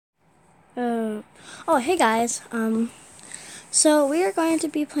Uh, oh, hey guys. So we are going to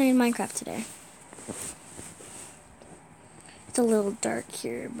be playing Minecraft today. It's a little dark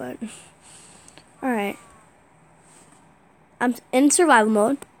here, but alright. I'm in survival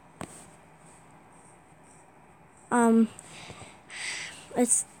mode. Um,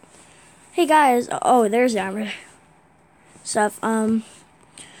 it's hey guys. Oh, there's the armor stuff.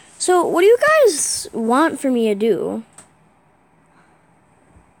 So what do you guys want for me to do?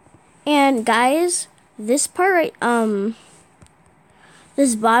 And guys, this part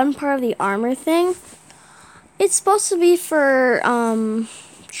this bottom part of the armor thing, it's supposed to be for Trollum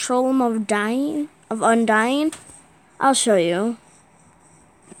of Undying. I'll show you.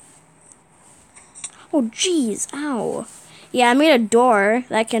 Oh jeez, ow. Yeah, I made a door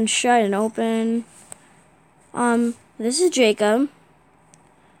that can shut and open. This is Jacob.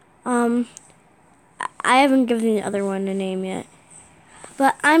 I haven't given the other one a name yet.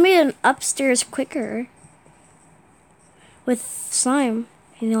 But I made an upstairs quicker with slime.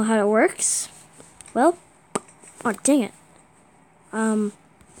 You know how it works? Well, oh dang it.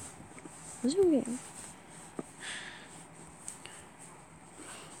 What's it doing?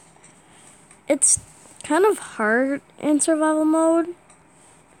 It's kind of hard in survival mode.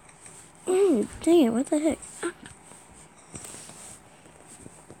 Dang it, what the heck? Ah.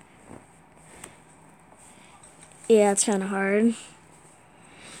 Yeah, it's kind of hard.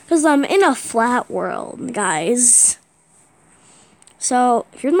 Because I'm in a flat world, guys. So,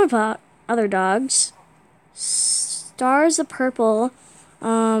 here's my other dogs. Stars of purple.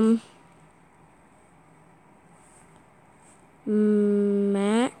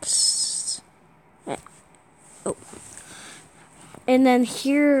 Max. Oh. And then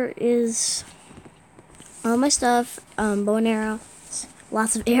here is all my stuff. Bow and arrow.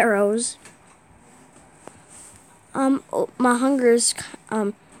 Lots of arrows. Oh, my hunger's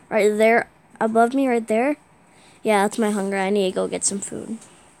right there above me, right there. Yeah, that's my hunger. I need to go get some food.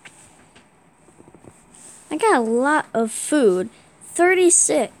 I got a lot of food.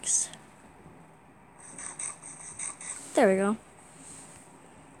 36. There we go.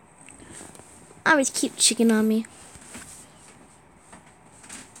 I always keep chicken on me.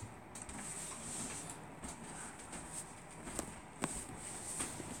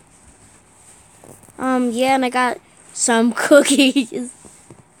 Yeah, and I got some cookies.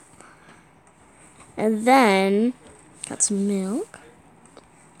 And then got some milk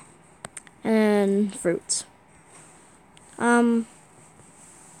and fruits.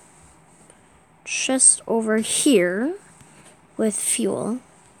 Just over here with fuel.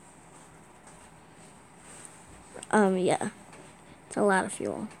 Yeah. It's a lot of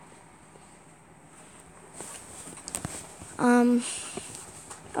fuel.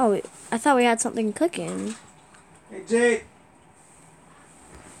 Oh, I thought we had something cooking. Hey, Jade.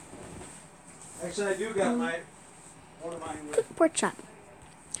 Actually, I do got one of mine with. Cook pork chop.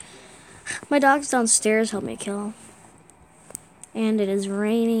 My dog's downstairs help me kill. And it is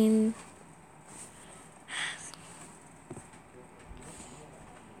raining.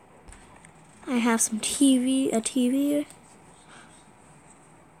 I have some a TV.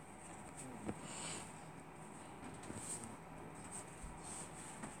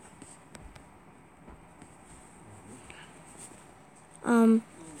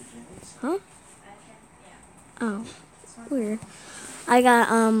 Huh? Oh, weird. I got,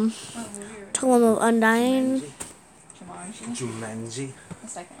 Totem of Undying. Jumanji. The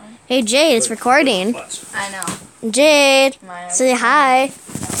second one. Hey, Jade, it's recording. I know. Jade, Mine say hi.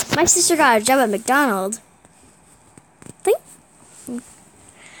 My sister got a job at McDonald's. Think.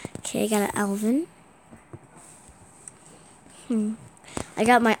 Okay, I got an Alvin. I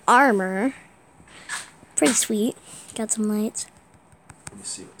got my armor. Pretty sweet. Got some lights. Let me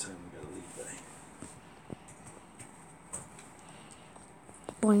see what time we gotta leave today.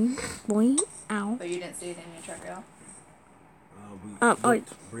 Boing, boing, ow. But you didn't see it in your truck wheel. We oh.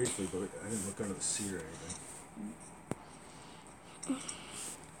 looked briefly, but I didn't look under the seat or anything.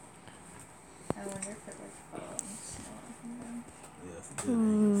 I wonder if it would Yeah, if it did,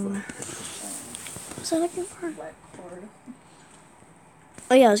 ain't gonna fire. What's I looking for? wet cord.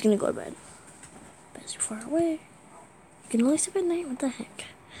 Oh yeah, I was gonna go to bed. Bed's too far away. You can only sleep at night. What the heck?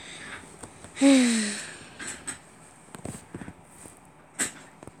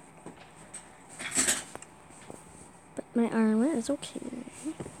 But my armor is okay.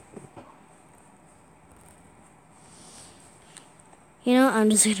 You know, I'm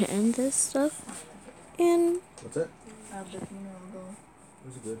just gonna end this stuff. And What's that? I'll just remember.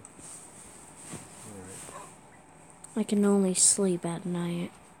 Was it good? Alright. I can only sleep at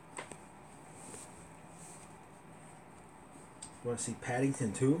night. You wanna see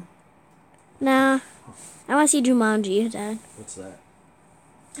Paddington 2? Nah. I want to see Jumanji, Dad. What's that?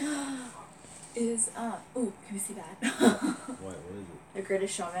 Ooh, can we see that? What is it? The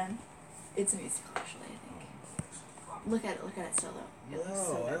Greatest Showman. It's a musical, actually, I think. Look at it still, though. It looks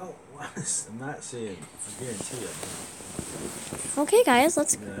so No, I good. don't. I'm not saying. I guarantee it. Okay, guys,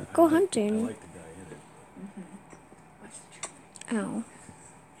 let's Yeah, go I hunting. like the guy in it. Watch the trailer. Ow.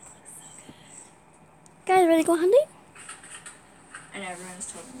 Guys, ready to go hunting? And everyone has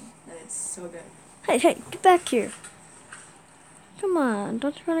told me that it's so good. Hey, get back here. Come on,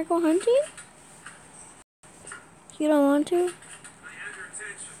 don't you want to go hunting? You don't want to?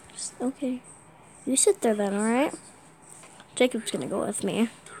 Okay. You sit there then, alright? Jacob's gonna go with me.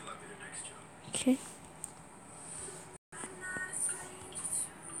 Okay.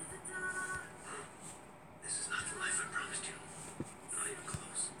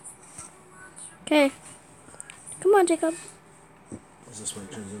 Okay. Come on, Jacob. Is this when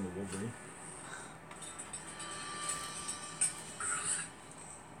it turns into Wolverine?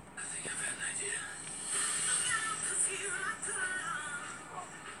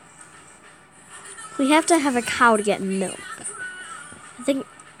 We have to have a cow to get milk. I think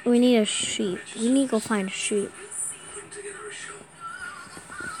we need a sheep. We need to go find a sheep.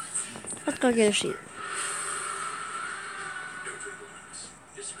 Let's go get a sheep.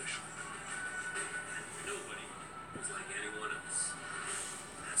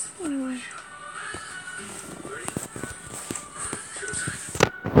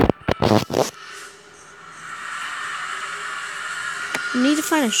 We need to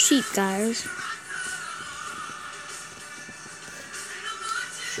find a sheep, guys.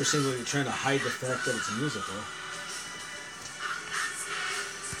 Sure seems like you're trying to hide the fact that it's a musical.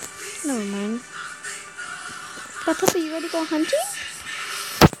 Never mind. Papa, you ready to go hunting?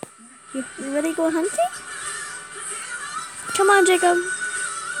 You ready to go hunting? Come on, Jacob.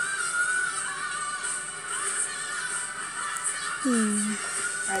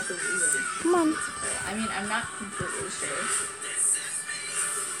 I believe it. Come on. I mean, I'm not completely sure.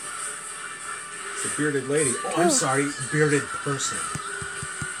 It's a bearded lady. Oh, I'm sorry, bearded person.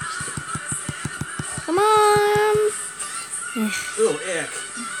 Come on. Ew, ick.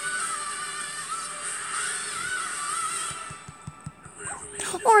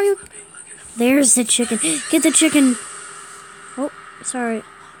 Or you? There's the chicken. Get the chicken. Oh, sorry.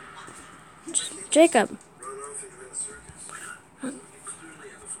 Jacob.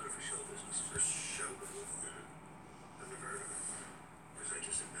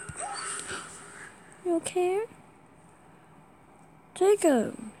 You okay?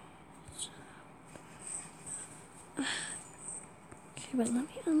 Jacob. Okay, but let me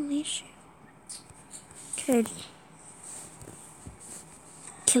unleash you. Okay.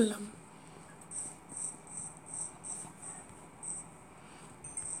 Kill him.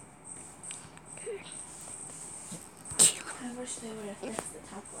 Kill him. I wish they would have fixed the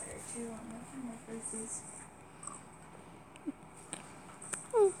top wire too on my faces.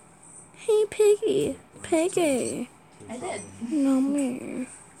 Oh. Hey, Piggy. Piggy. I did. No, me.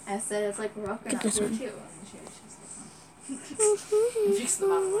 I said it's like broken Get out this here one. too. And she was just like, and fix the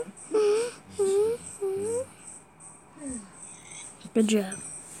bottom one. Good job.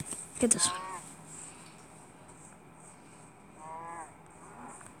 Get this one.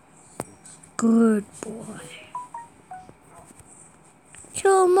 Good boy.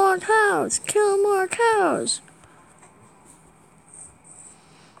 Kill more cows. Kill more cows.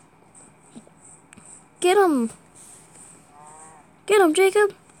 Get him. Get him,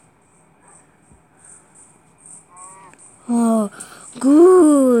 Jacob. Oh,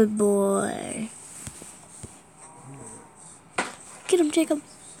 good boy. Get him, Jacob.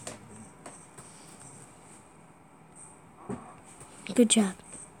 Good job.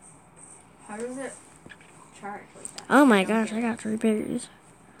 How does it charge like that? Oh my gosh, I got 3 piggies.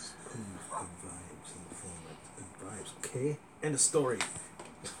 Good vibes in the phone. Good vibes, okay? End of story.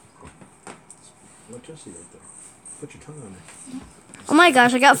 Electricity right there. Put your tongue on it. Oh my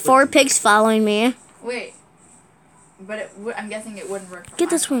gosh, I got 4 pigs following me. Wait. But I'm guessing it wouldn't work for Get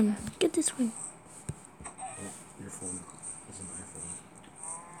my this phone one. then. Get this one. Your phone is an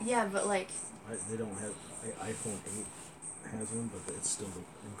iPhone. Yeah, but like, They don't have. iPhone 8 has one, but it's still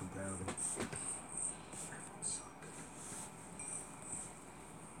incompatible.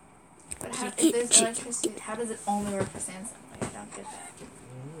 but how, if there's electricity, how does it only work for Samsung? Like, I don't get that.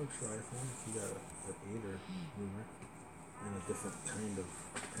 Well, it works for iPhone if you got an 8 or newer and a different kind of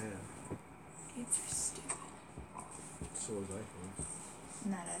pad. Eights are stupid. So is iPhone.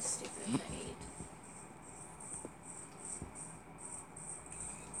 Not as stupid as the 8.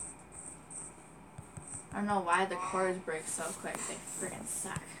 I don't know why the cords break so quick. They friggin'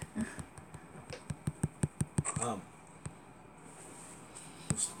 suck. You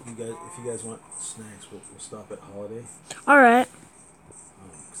guys, if you guys want snacks, we'll stop at Holiday. All right.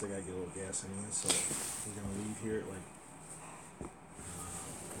 Because I gotta get a little gas anyway. So we're gonna leave here at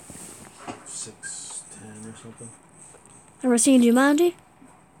like 6:10 or something. Ever seen Jumanji?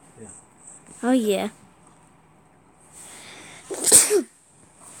 Yeah. Oh yeah.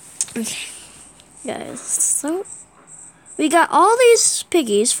 Okay, guys. So we got all these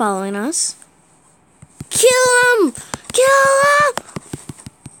piggies following us. Kill them! Kill them!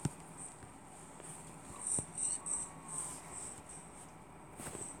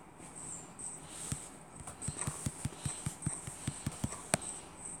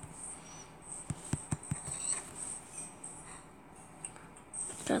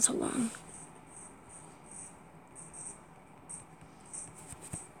 That's a long.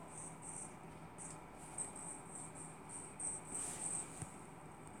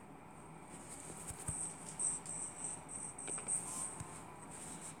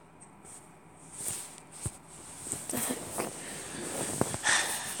 The heck?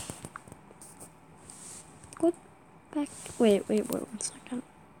 What? Back. Wait, 1 second.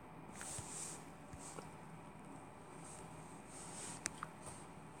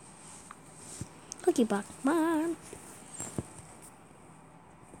 Cookie Buck, come on.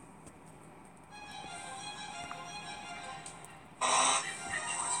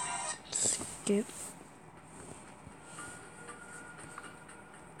 Skip.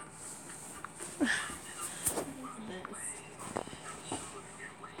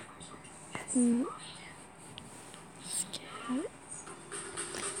 Skip.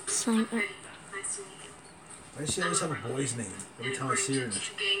 Sign up. Why does she always have a boy's name every time I see her in the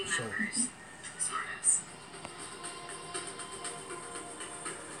show?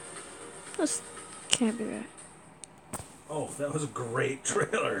 This can't be right. Oh, that was a great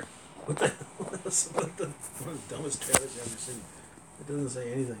trailer. What the hell? That's one of the dumbest trailers I've ever seen. It doesn't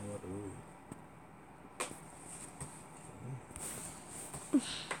say anything about the movie.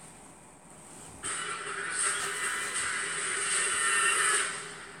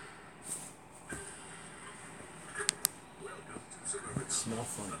 It smells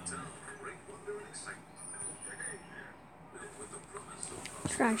funny.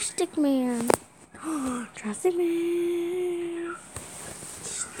 Trash Stick Man. Trash Stick Man.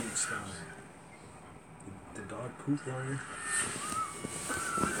 Stinks down. The dog poop on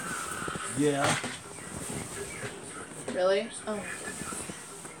you? Yeah. Really? Oh.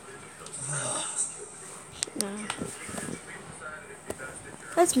 No.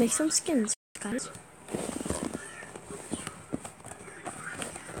 Let's make some skins, guys.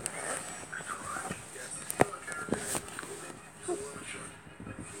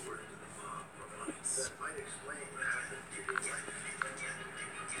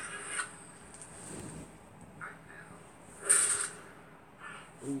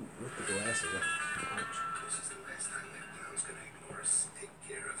 Ooh, with the glasses. Ouch.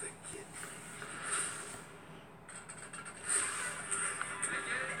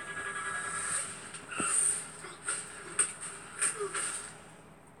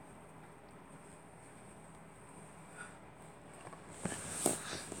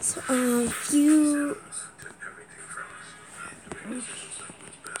 So, you.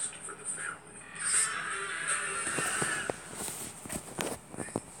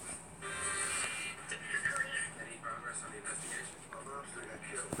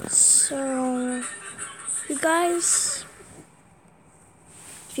 So,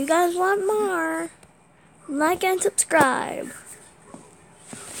 if you guys want more, like and subscribe.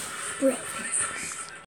 Bro.